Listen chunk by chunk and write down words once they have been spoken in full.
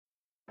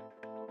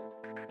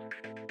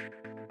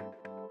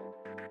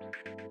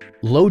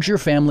Load your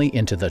family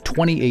into the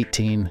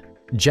 2018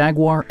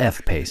 Jaguar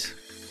F-Pace.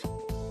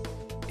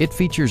 It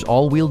features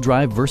all-wheel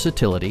drive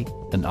versatility,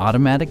 an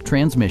automatic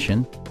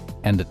transmission,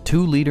 and a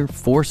 2-liter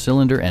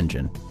 4-cylinder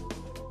engine.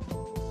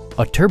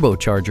 A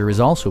turbocharger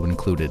is also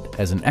included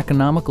as an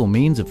economical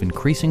means of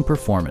increasing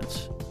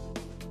performance.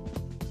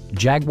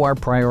 Jaguar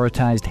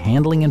prioritized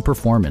handling and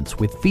performance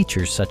with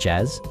features such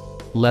as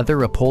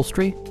leather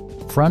upholstery,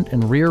 front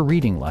and rear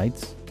reading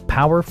lights,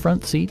 power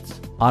front seats,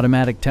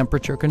 automatic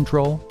temperature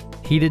control,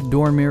 heated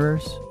door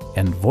mirrors,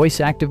 and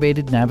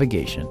voice-activated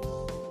navigation.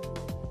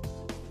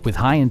 With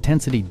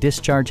high-intensity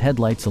discharge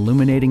headlights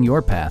illuminating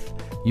your path,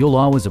 you'll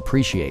always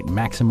appreciate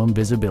maximum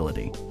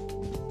visibility.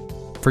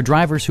 For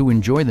drivers who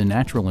enjoy the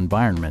natural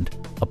environment,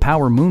 a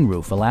power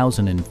moonroof allows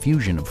an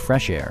infusion of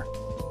fresh air.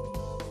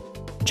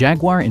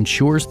 Jaguar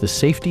ensures the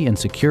safety and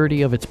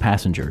security of its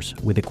passengers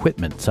with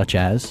equipment such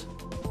as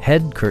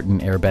head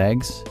curtain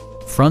airbags,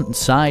 front and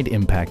side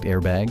impact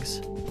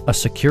airbags, a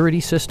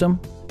security system,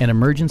 an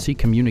emergency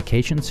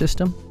communication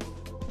system,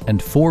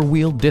 and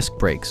 4-wheel disc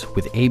brakes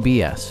with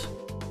ABS.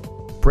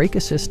 Brake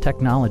Assist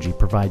technology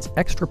provides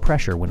extra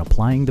pressure when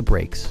applying the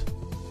brakes.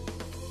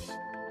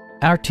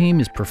 Our team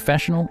is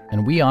professional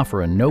and we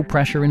offer a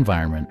no-pressure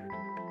environment.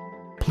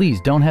 Please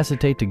don't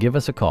hesitate to give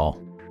us a call.